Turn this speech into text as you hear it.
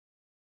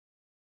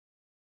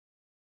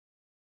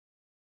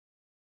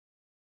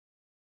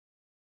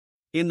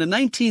In the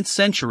 19th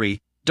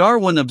century,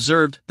 Darwin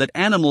observed that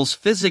animals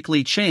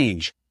physically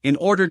change in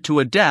order to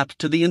adapt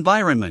to the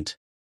environment.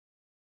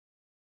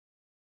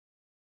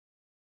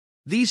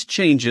 These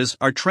changes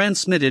are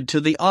transmitted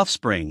to the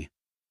offspring.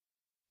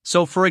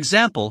 So, for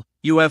example,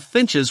 you have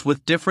finches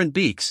with different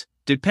beaks,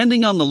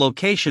 depending on the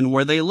location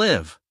where they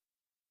live.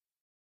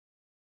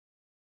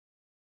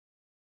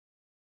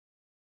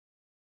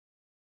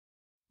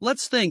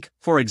 Let's think,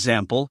 for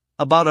example,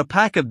 about a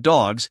pack of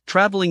dogs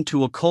traveling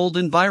to a cold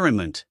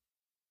environment.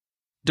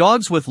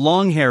 Dogs with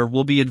long hair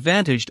will be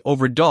advantaged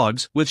over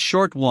dogs with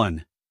short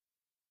one.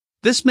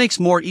 This makes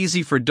more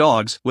easy for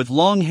dogs with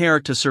long hair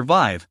to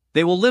survive.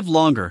 They will live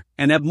longer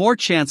and have more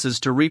chances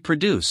to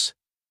reproduce.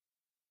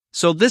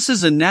 So this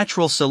is a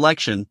natural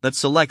selection that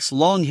selects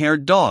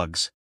long-haired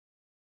dogs.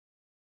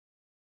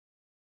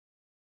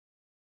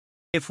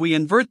 If we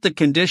invert the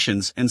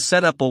conditions and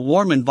set up a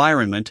warm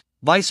environment,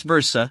 vice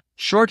versa,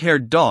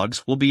 short-haired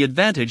dogs will be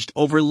advantaged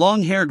over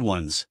long-haired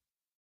ones.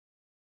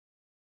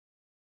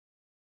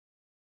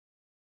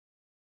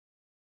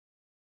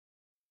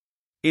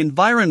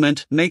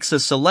 Environment makes a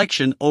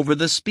selection over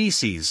the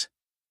species.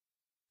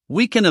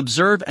 We can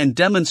observe and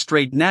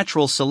demonstrate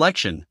natural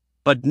selection,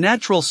 but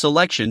natural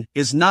selection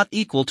is not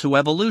equal to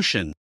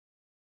evolution.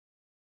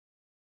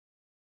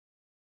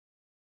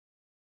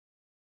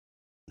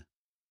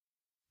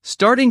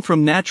 Starting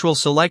from natural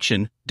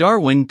selection,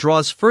 Darwin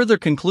draws further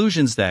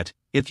conclusions that,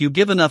 if you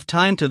give enough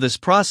time to this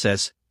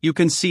process, you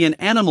can see an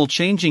animal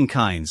changing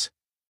kinds.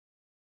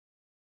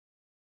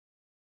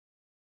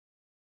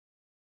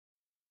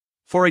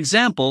 For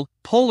example,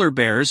 polar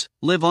bears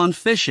live on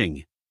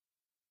fishing.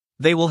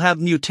 They will have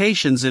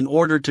mutations in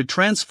order to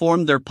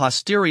transform their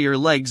posterior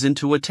legs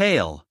into a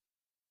tail.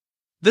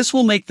 This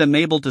will make them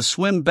able to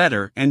swim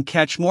better and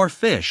catch more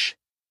fish.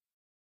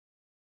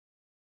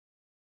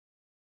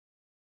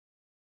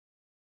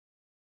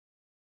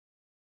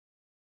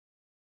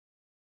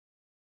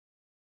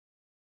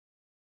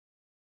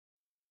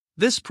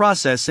 This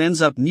process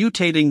ends up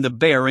mutating the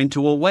bear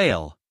into a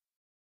whale.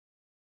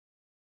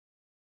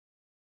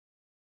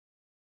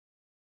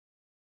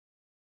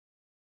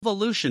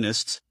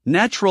 Evolutionists,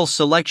 natural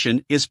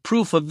selection is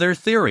proof of their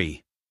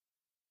theory.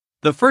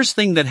 The first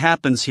thing that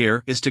happens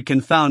here is to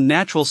confound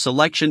natural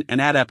selection and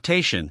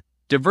adaptation,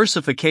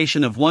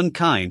 diversification of one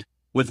kind,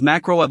 with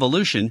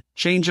macroevolution,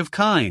 change of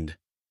kind.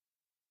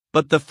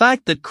 But the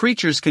fact that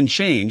creatures can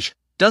change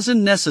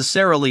doesn't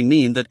necessarily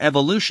mean that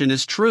evolution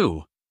is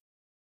true.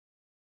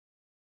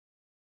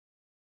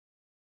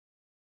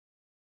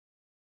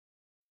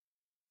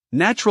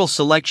 Natural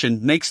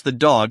selection makes the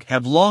dog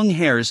have long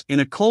hairs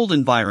in a cold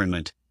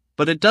environment,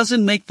 but it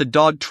doesn't make the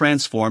dog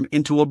transform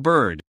into a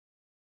bird.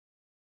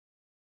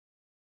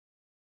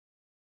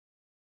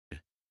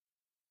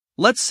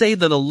 Let's say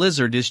that a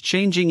lizard is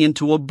changing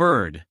into a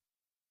bird.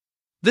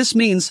 This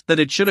means that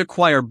it should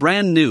acquire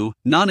brand new,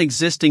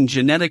 non-existing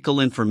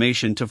genetical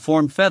information to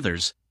form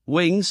feathers,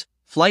 wings,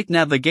 flight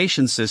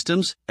navigation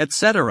systems,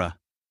 etc.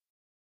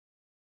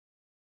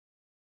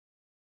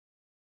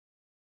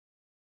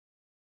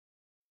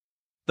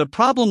 The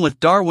problem with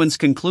Darwin's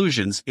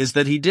conclusions is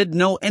that he didn't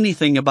know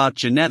anything about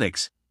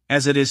genetics,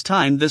 as at his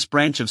time this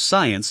branch of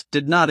science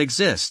did not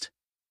exist.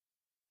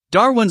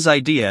 Darwin's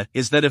idea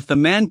is that if the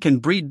man can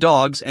breed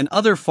dogs and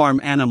other farm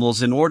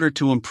animals in order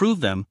to improve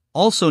them,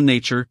 also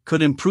nature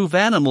could improve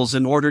animals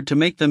in order to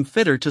make them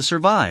fitter to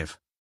survive.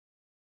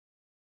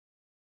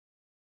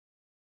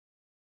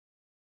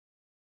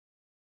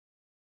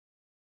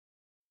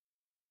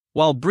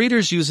 While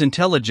breeders use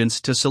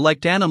intelligence to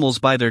select animals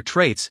by their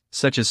traits,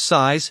 such as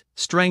size,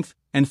 strength,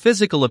 and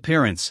physical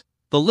appearance,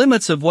 the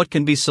limits of what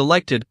can be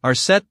selected are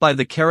set by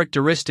the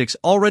characteristics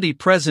already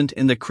present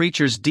in the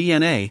creature's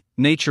DNA.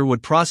 Nature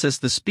would process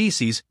the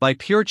species by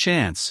pure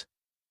chance.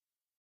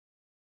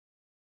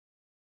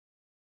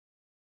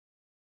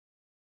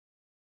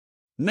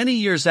 Many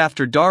years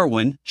after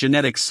Darwin,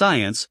 genetic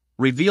science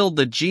revealed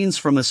that genes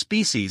from a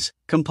species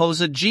compose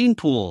a gene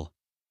pool.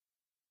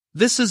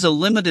 This is a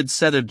limited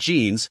set of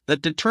genes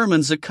that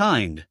determines a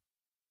kind.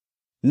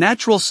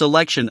 Natural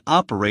selection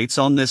operates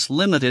on this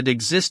limited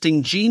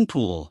existing gene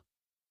pool.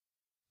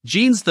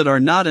 Genes that are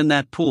not in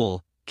that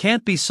pool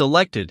can't be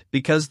selected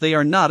because they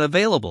are not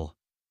available.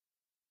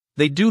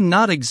 They do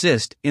not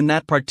exist in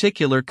that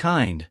particular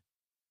kind.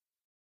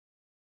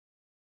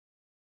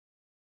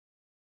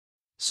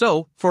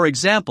 So, for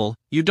example,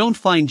 you don't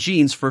find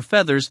genes for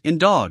feathers in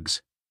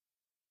dogs.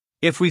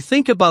 If we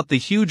think about the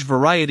huge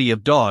variety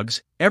of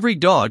dogs, every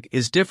dog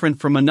is different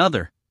from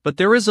another, but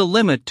there is a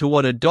limit to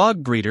what a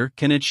dog breeder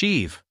can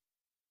achieve.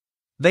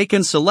 They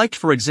can select,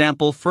 for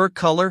example, fur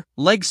color,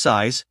 leg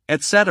size,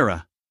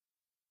 etc.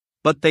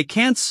 But they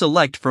can't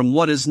select from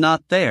what is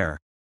not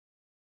there.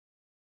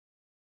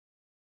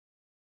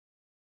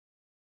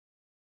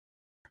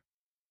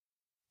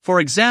 For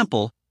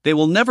example, they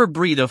will never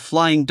breed a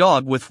flying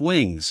dog with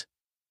wings,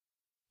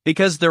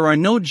 because there are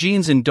no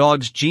genes in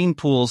dogs' gene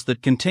pools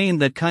that contain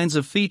that kinds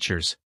of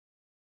features.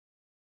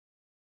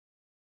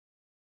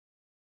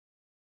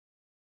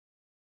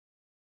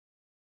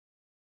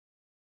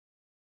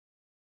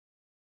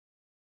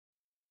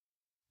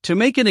 To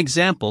make an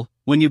example,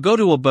 when you go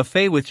to a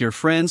buffet with your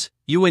friends,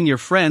 you and your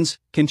friends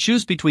can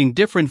choose between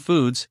different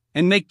foods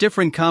and make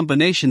different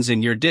combinations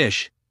in your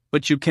dish,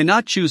 but you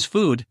cannot choose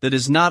food that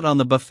is not on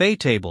the buffet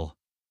table.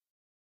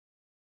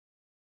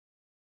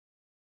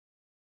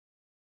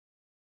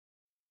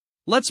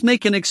 Let's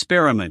make an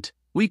experiment.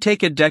 We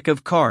take a deck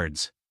of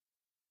cards.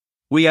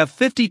 We have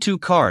 52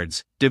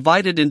 cards,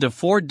 divided into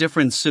 4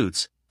 different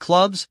suits: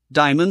 clubs,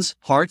 diamonds,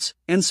 hearts,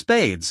 and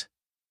spades.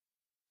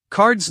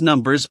 Cards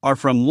numbers are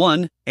from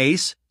 1,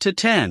 ace, to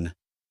 10.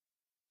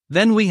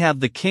 Then we have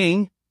the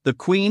king, the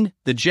queen,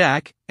 the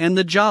jack, and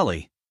the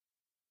jolly.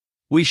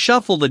 We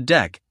shuffle the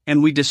deck,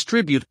 and we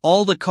distribute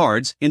all the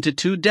cards into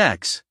 2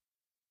 decks.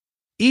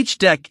 Each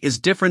deck is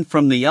different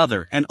from the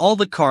other, and all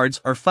the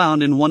cards are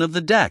found in one of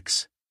the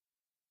decks.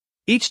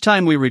 Each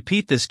time we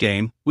repeat this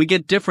game, we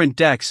get different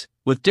decks,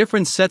 with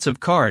different sets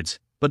of cards,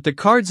 but the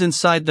cards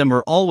inside them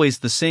are always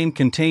the same,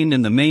 contained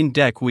in the main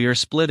deck we are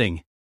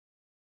splitting.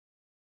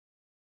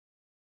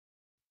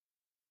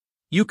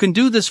 You can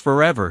do this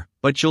forever,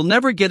 but you'll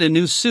never get a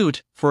new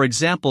suit, for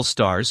example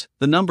stars,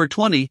 the number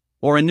 20,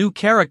 or a new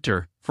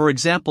character, for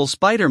example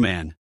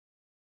Spider-Man.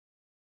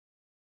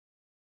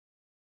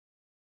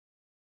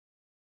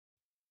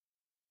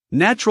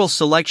 Natural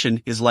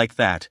selection is like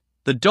that.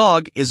 The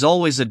dog is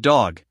always a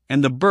dog,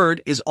 and the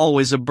bird is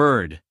always a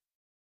bird.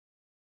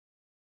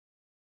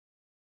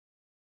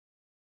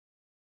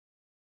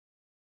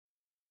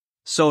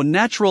 So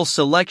natural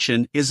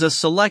selection is a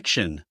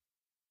selection.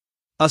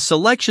 A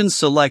selection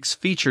selects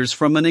features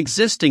from an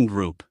existing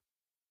group.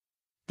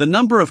 The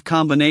number of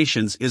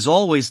combinations is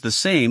always the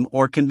same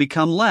or can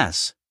become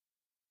less.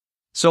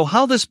 So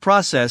how this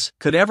process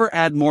could ever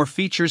add more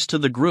features to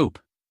the group?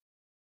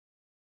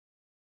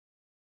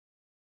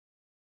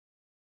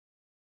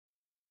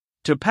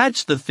 To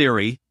patch the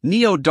theory,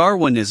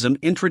 Neo-Darwinism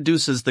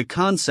introduces the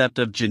concept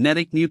of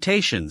genetic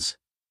mutations.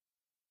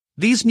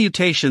 These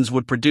mutations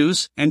would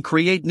produce and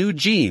create new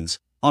genes,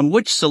 on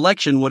which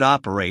selection would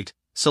operate,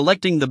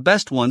 selecting the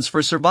best ones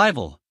for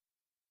survival.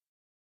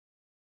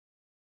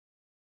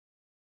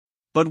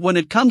 But when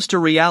it comes to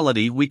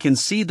reality, we can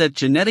see that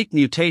genetic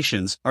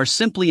mutations are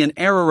simply an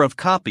error of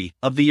copy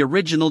of the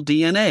original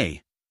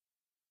DNA.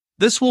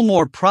 This will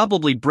more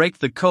probably break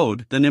the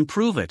code than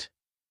improve it.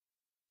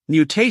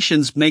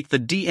 Mutations make the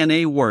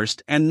DNA worse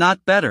and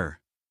not better.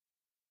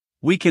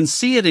 We can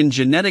see it in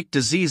genetic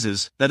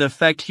diseases that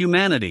affect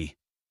humanity.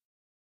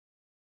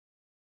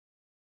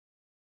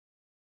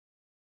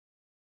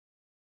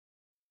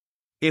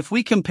 If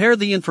we compare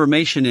the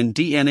information in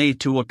DNA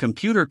to a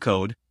computer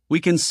code, we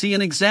can see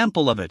an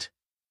example of it.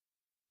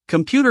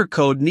 Computer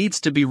code needs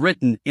to be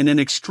written in an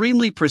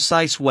extremely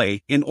precise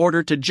way in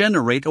order to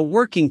generate a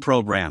working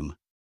program.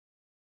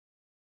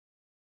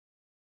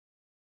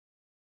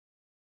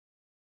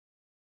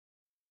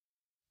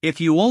 If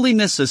you only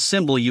miss a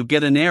symbol, you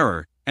get an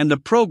error, and the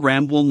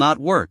program will not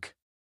work.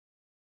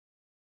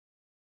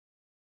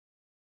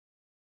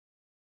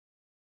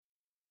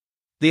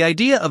 The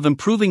idea of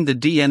improving the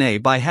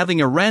DNA by having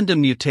a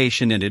random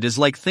mutation in it is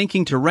like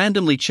thinking to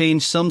randomly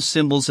change some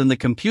symbols in the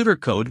computer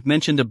code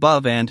mentioned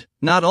above and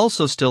not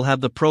also still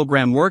have the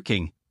program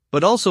working,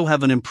 but also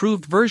have an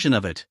improved version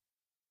of it.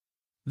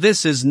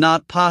 This is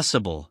not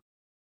possible.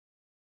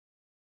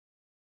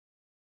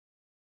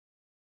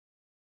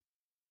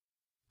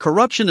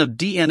 Corruption of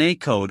DNA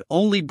code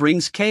only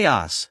brings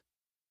chaos.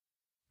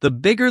 The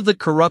bigger the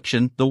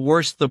corruption, the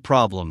worse the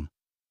problem.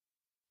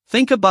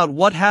 Think about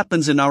what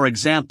happens in our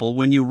example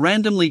when you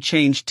randomly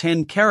change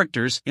 10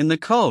 characters in the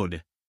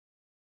code.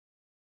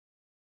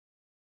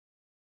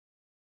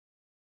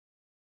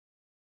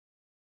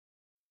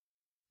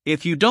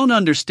 If you don't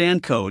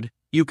understand code,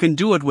 you can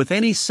do it with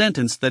any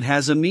sentence that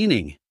has a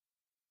meaning.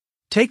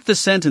 Take the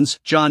sentence,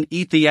 "John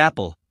eat the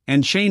apple,"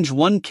 and change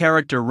one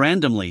character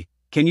randomly.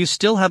 Can you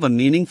still have a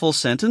meaningful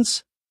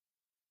sentence?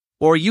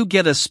 Or you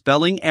get a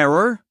spelling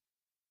error?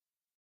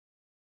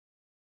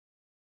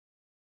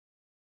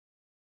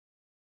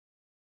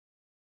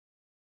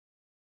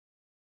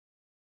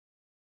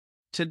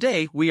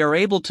 Today we are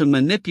able to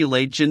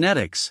manipulate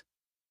genetics.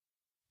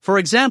 For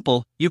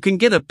example, you can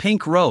get a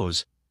pink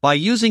rose by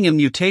using a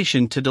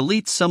mutation to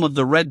delete some of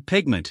the red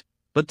pigment,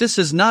 but this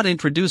is not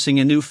introducing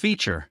a new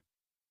feature.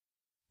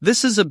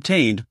 This is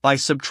obtained by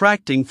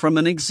subtracting from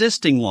an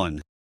existing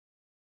one.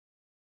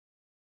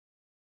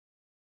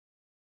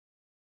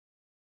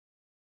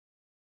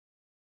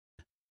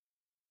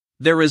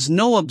 There is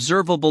no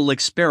observable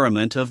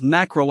experiment of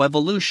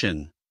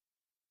macroevolution.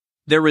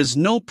 There is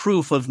no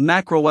proof of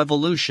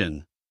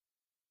macroevolution.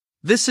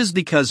 This is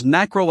because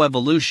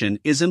macroevolution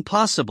is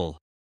impossible.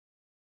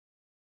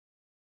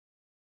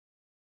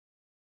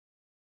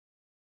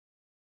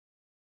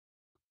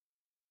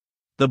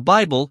 The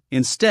Bible,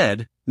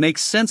 instead,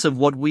 makes sense of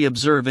what we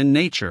observe in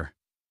nature.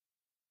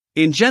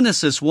 In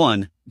Genesis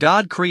 1,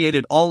 God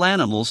created all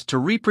animals to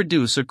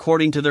reproduce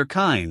according to their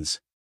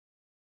kinds.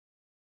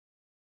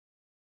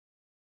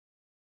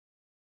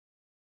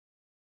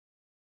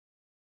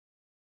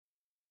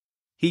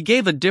 He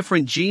gave a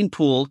different gene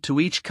pool to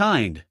each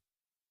kind.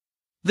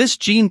 This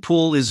gene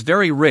pool is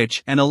very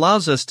rich and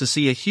allows us to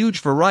see a huge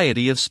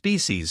variety of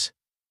species.